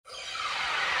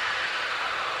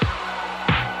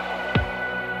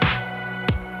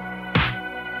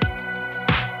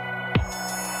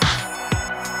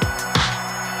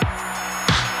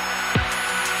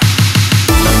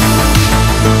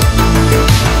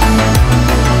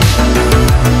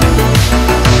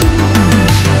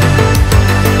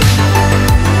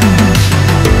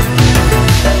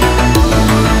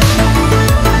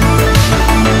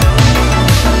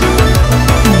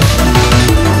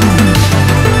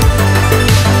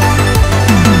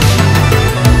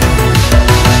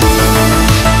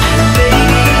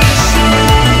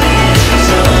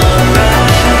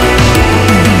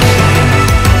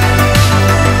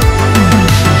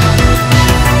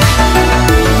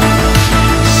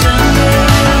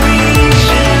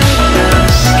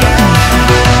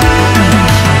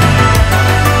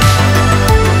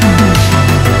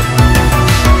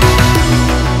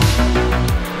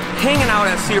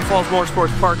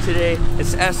Motorsports Park today.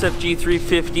 It's SFG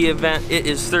 350 event. It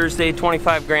is Thursday,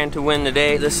 25 grand to win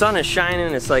today. The sun is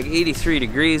shining, it's like 83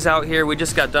 degrees out here. We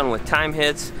just got done with time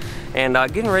hits and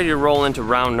getting ready to roll into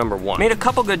round number 1. Made a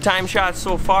couple good time shots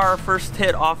so far. First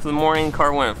hit off the morning,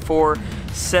 car went at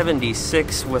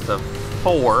 476 with a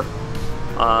 4.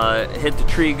 Hit the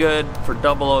tree good for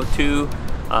 002.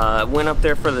 Went up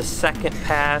there for the second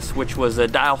pass, which was a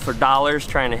dial for dollars,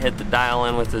 trying to hit the dial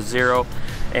in with a 0.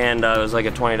 And it was like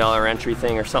a $20 entry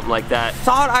thing or something like that.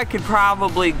 Thought I could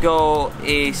probably go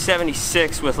a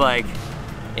 76 with like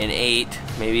an 8,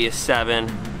 maybe a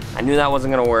 7. I knew that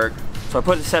wasn't gonna work. So I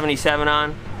put the 77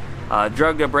 on,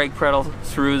 drug the brake pedal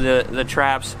through the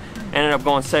traps, ended up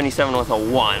going 77 with a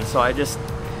 1. So I just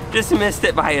missed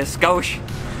it by a skosh.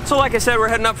 So like I said, we're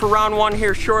heading up for round 1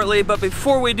 here shortly, but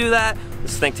before we do that,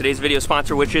 let's thank today's video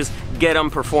sponsor, which is Get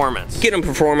 'em Performance. Get 'em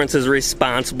Performance is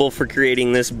responsible for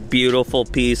creating this beautiful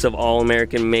piece of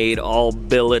all-American made, all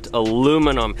billet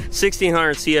aluminum.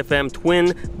 1600 CFM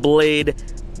twin blade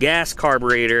gas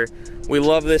carburetor. We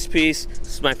love this piece.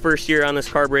 This is my first year on this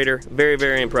carburetor. Very,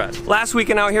 very impressed. Last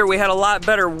weekend out here, we had a lot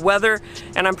better weather,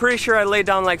 and I'm pretty sure I laid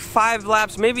down like 5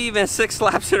 laps, maybe even 6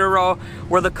 laps in a row,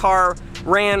 where the car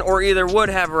ran or either would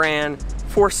have ran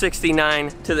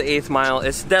 469 to the 8th mile.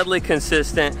 It's deadly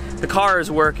consistent. The car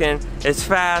is working. It's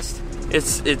fast.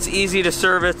 It's easy to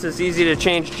service. It's easy to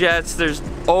change jets. There's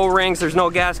O-rings. There's no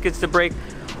gaskets to break.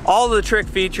 All the trick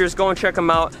features, go and check them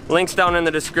out. Links down in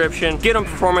the description. Get 'em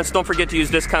Performance. Don't forget to use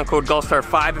discount code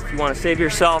GallStar5 if you want to save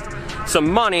yourself some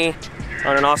money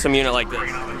on an awesome unit like this.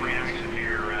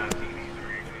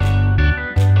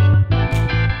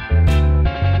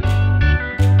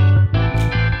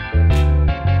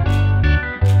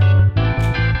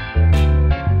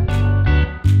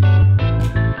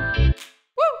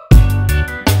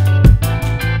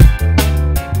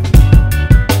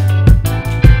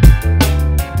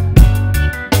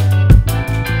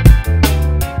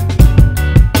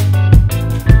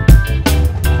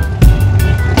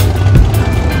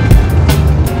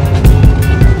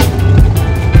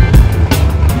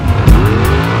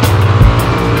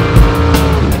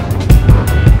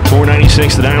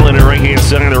 496, the dial in the right-hand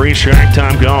side of the racetrack.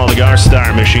 Time call, the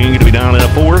GallStar machine, going to be down at a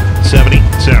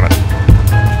 477.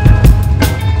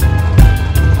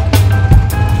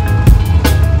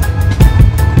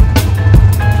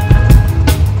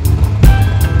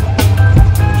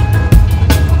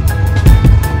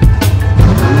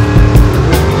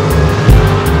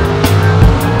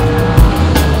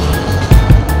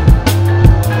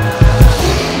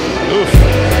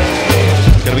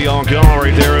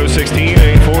 Right there, 016,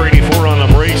 484 on the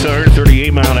brakes,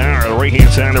 138 mile an hour. The right-hand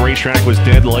side of the racetrack was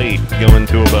dead late, going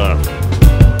to above.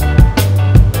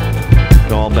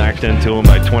 It all backed into him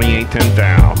by 28.10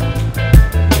 thou.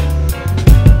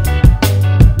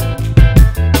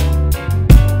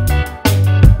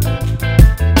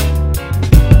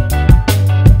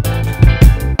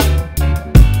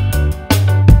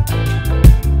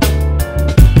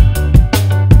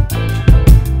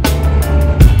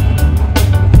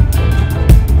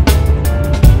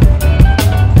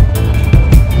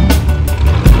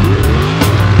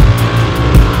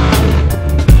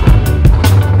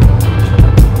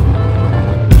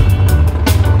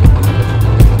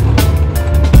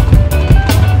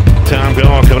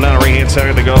 Coming down the right-hand side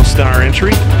of the GallStar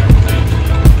entry.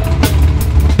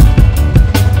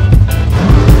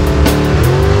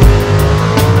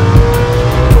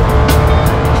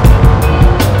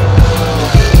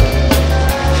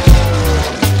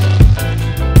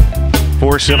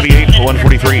 .478,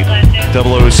 143,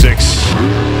 006.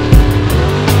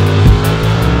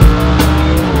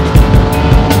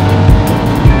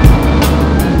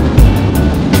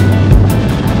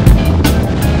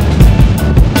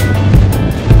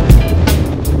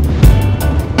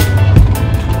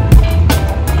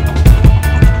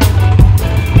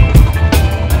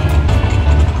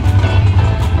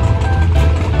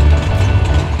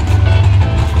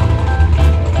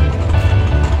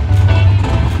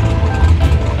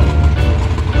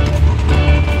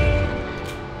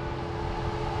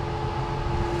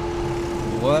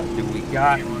 What do we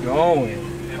got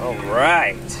going? All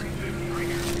right.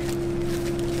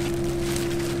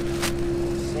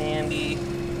 Sandy.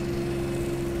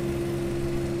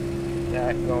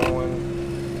 That going.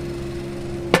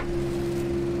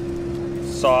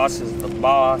 Sauce is the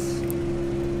boss.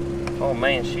 Oh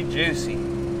man, she juicy.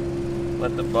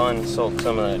 Let the bun soak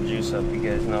some of that juice up. You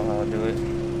guys know how to do it.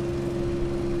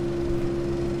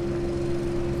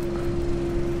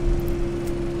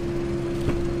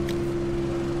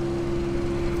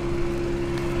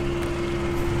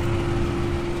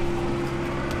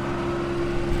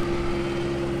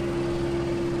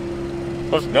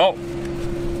 Let's go.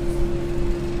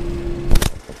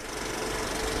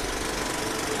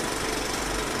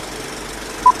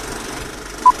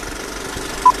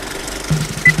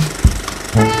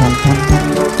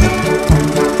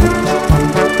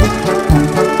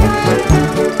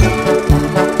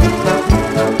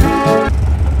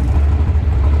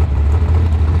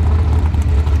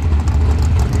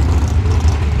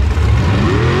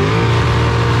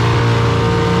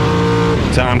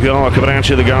 Tom Gall coming at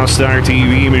you, the GallStar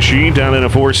TV machine down in a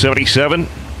 477.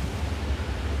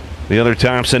 The other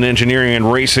Thompson Engineering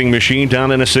and Racing machine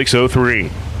down in a 603.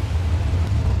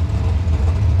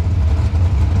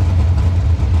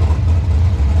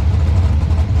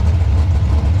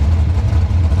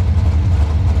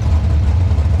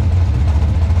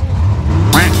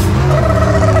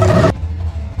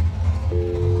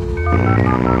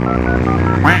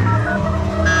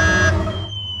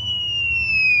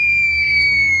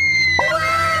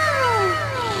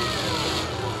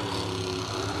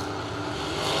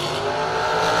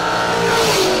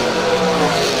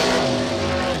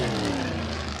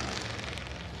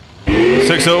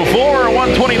 .604,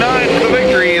 129 for the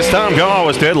victory as Tom Gall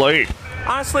was dead late.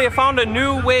 Honestly, I found a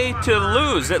new way to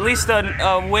lose, at least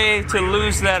a way to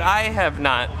lose that I have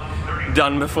not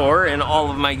done before in all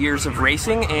of my years of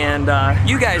racing. And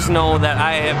you guys know that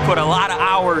I have put a lot of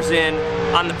hours in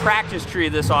on the practice tree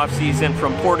this off-season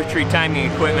from Porta Tree Timing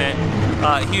Equipment.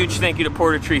 Huge thank you to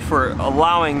Porta Tree for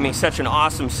allowing me such an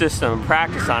awesome system to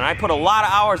practice on. I put a lot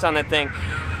of hours on that thing.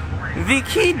 The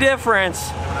key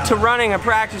difference to running a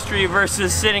practice tree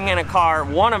versus sitting in a car,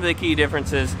 one of the key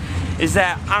differences, is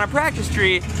that on a practice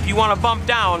tree, if you want to bump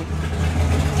down,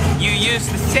 you use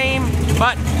the same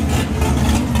button.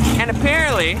 And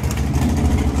apparently,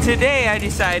 today I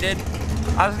decided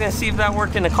I was going to see if that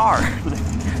worked in the car.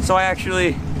 So I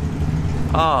actually,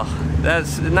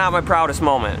 that's not my proudest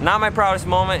moment. Not my proudest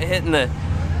moment, hitting the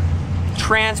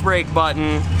trans brake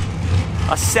button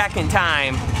a second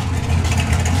time.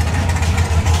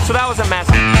 So that was a mess.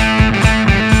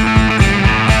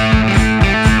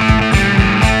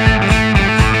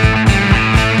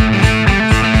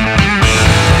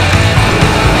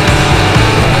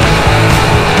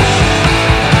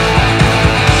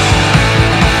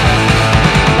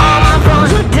 All my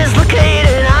bones are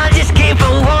dislocated, I just keep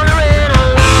on wandering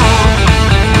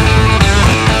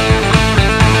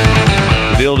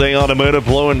along. Bill Day Automotive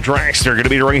blowing dragster going to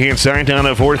be the right hand side down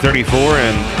at 434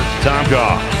 and Tom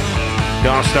Gall.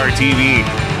 GallStar TV,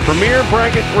 premier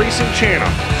bracket racing channel.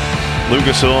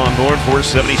 Lucas on board,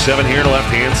 477 here to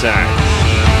left-hand side.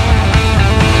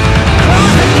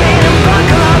 Close the gate and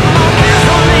buckle up, my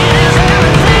gasoline is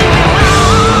everything we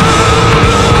want.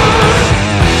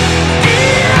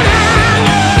 Did I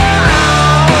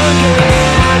know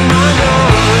again, my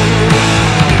God?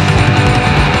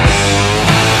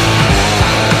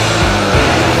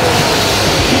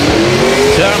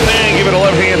 Top man, give it a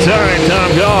left-hand side.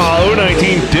 Tom Gall,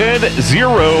 019 dead,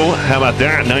 0. How about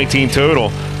that? 19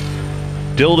 total.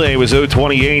 Dilday was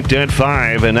 028 dead,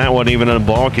 5, and that wasn't even in a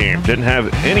ball game. Didn't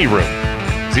have any room.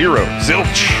 0.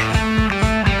 Zilch.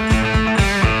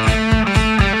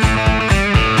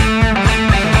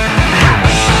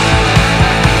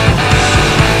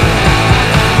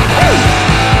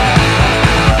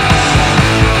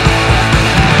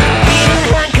 Being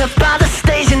handcuffed by the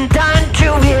station, dying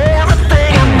to be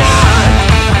everything I'm not.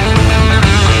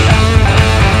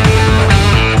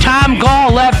 Tom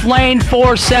Gall, left lane,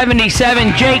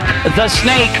 477. Jake the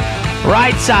Snake,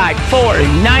 right side,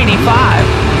 495.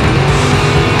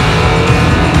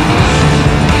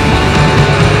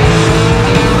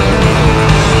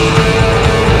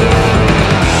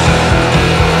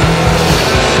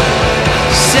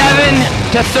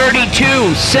 To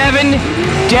 32, 7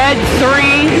 dead,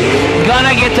 3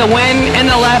 gonna get the win in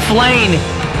the left lane.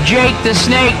 Jake the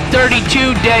Snake,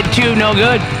 32 dead, 2 no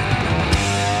good.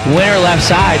 Winner left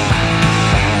side.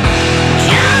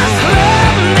 Just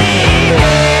let me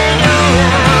hang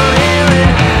around here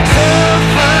in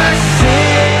Silver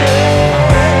City.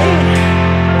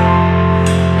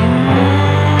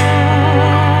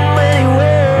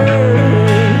 Anyway,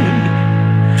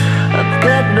 I've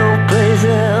got no place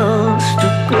else to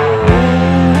go.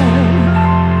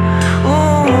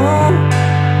 Ooh.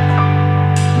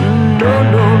 No,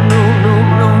 no, no, no,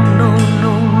 no, no,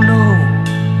 no, no.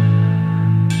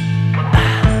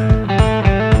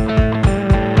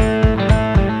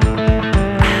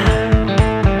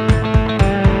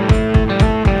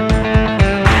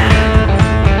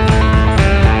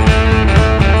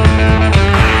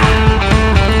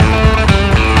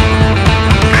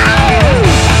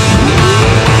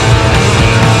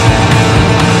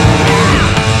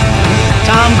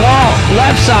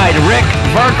 side, Rick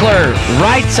Verkler.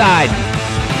 Right side.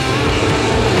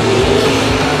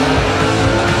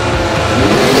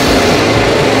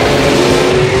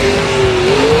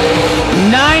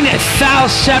 9 south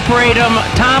separate them.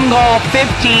 Tom Gall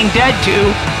 15, dead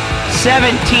 2.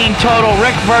 17 total.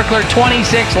 Rick Verkler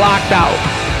 26 locked out.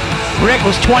 Rick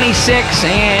was 26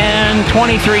 and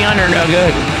 23 under, no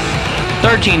good.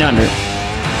 13 under.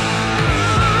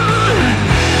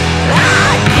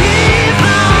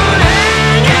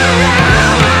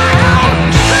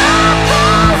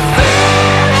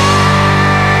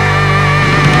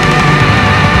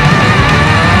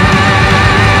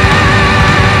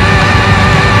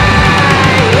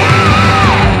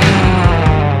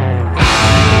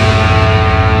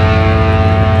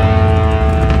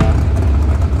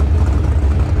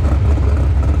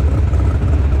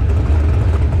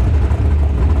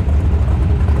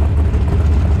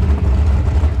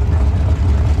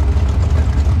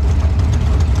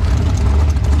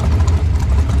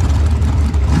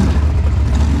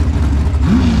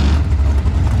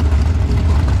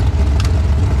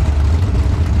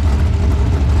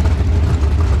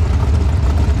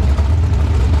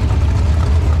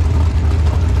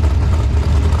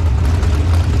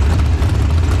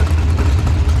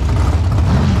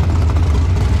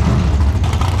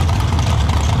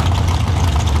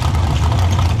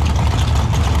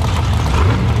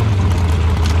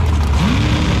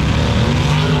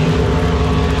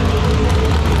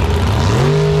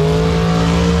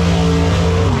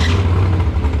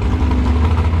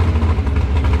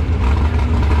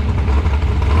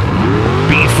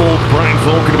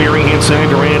 Going to be ring inside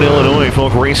Durand, Illinois.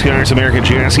 Folk Race Cars, American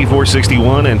Chassis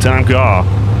 461, and Tom Gall.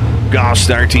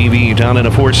 GallStar TV down in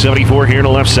a 474 here on the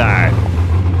left side.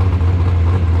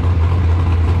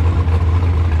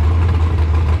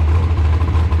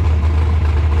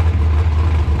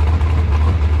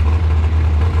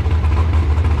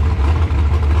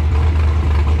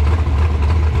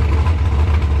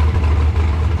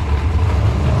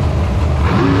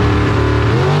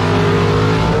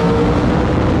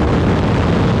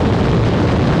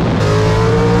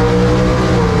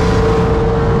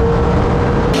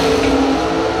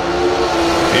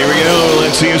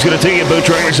 See who's going to take it. Both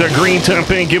drivers are green, top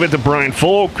pink. Give it to Brian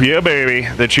Folk. Yeah, baby.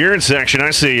 The cheering section. I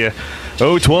see you.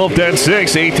 0-12, dead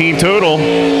 6, 18 total.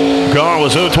 Gall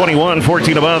was 0-21,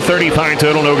 14 above, 35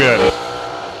 total. No good.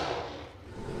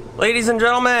 Ladies and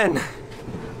gentlemen,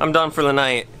 I'm done for the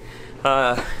night.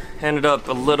 Ended up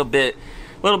a little bit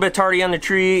tardy on the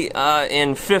tree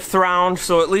in 5th round,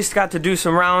 so at least got to do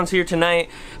some rounds here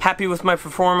tonight. Happy with my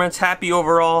performance, happy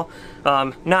overall.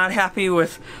 Not happy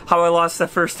with how I lost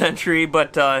that first entry,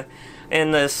 but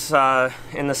in the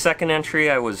second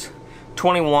entry I was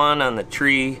 21 on the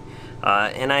tree,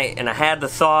 and I had the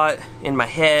thought in my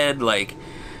head, like,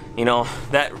 you know,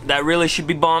 that really should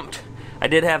be bumped. I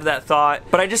did have that thought,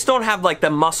 but I just don't have like the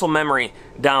muscle memory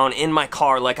down in my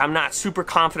car. Like, I'm not super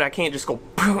confident. I can't just go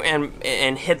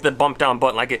and hit the bump down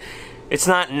button. Like, it's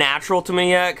not natural to me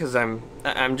yet, because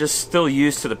I'm just still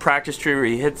used to the practice tree where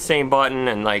you hit the same button,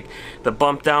 and like the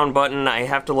bump down button, I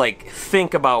have to like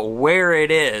think about where it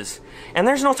is, and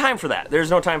there's no time for that. There's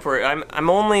no time for it. I'm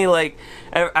only like,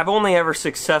 I've only ever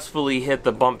successfully hit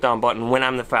the bump down button when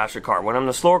I'm the faster car. When I'm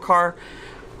the slower car,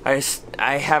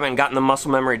 I haven't gotten the muscle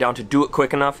memory down to do it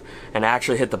quick enough and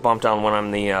actually hit the bump down when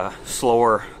I'm the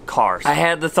slower cars. I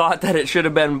had the thought that it should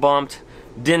have been bumped,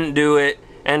 didn't do it,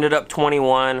 ended up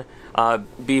 21.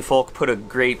 B Folk put a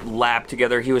great lap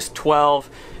together. He was 12,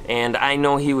 and I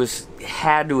know he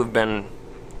had to have been,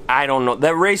 I don't know.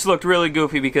 That race looked really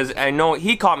goofy because I know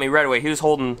he caught me right away. He was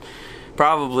holding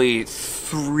probably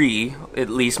 3 at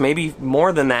least, maybe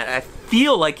more than that. I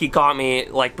feel like he caught me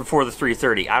like before the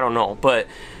 330. I don't know, but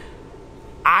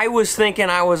I was thinking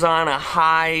I was on a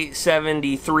high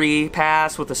 73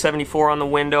 pass with a 74 on the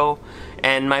window,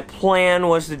 and my plan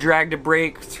was to drag the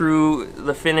brake through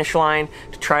the finish line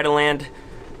to try to land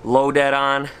low dead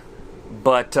on,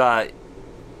 but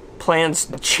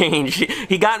plans changed.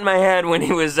 He got in my head when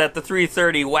he was at the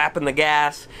 330 whapping the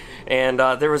gas, and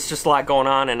there was just a lot going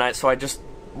on, and so I just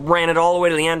ran it all the way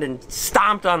to the end and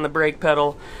stomped on the brake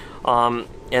pedal, and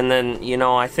then, you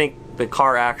know, I think the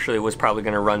car actually was probably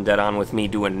going to run dead on with me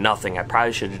doing nothing. I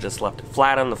probably should have just left it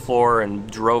flat on the floor and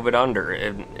drove it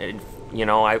under. You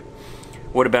know, I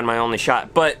would have been my only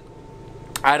shot. But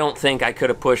I don't think I could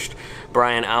have pushed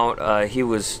Brian out. He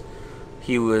was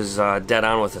dead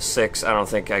on with a 6. I don't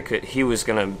think I could. He was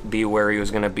going to be where he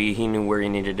was going to be. He knew where he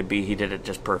needed to be. He did it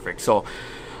just perfect. So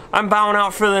I'm bowing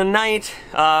out for the night.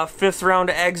 5th round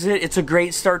exit. It's a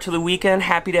great start to the weekend.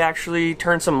 Happy to actually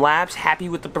turn some laps. Happy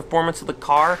with the performance of the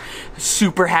car.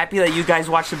 Super happy that you guys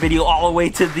watched the video all the way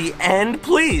to the end.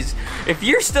 Please, if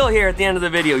you're still here at the end of the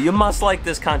video, you must like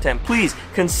this content. Please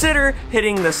consider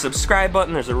hitting the subscribe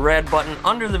button. There's a red button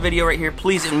under the video right here.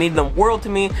 Please, it means the world to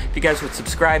me if you guys would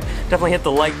subscribe. Definitely hit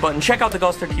the like button. Check out the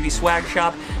GallStar TV swag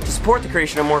shop to support the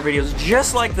creation of more videos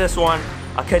just like this one.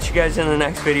 I'll catch you guys in the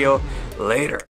next video. Later.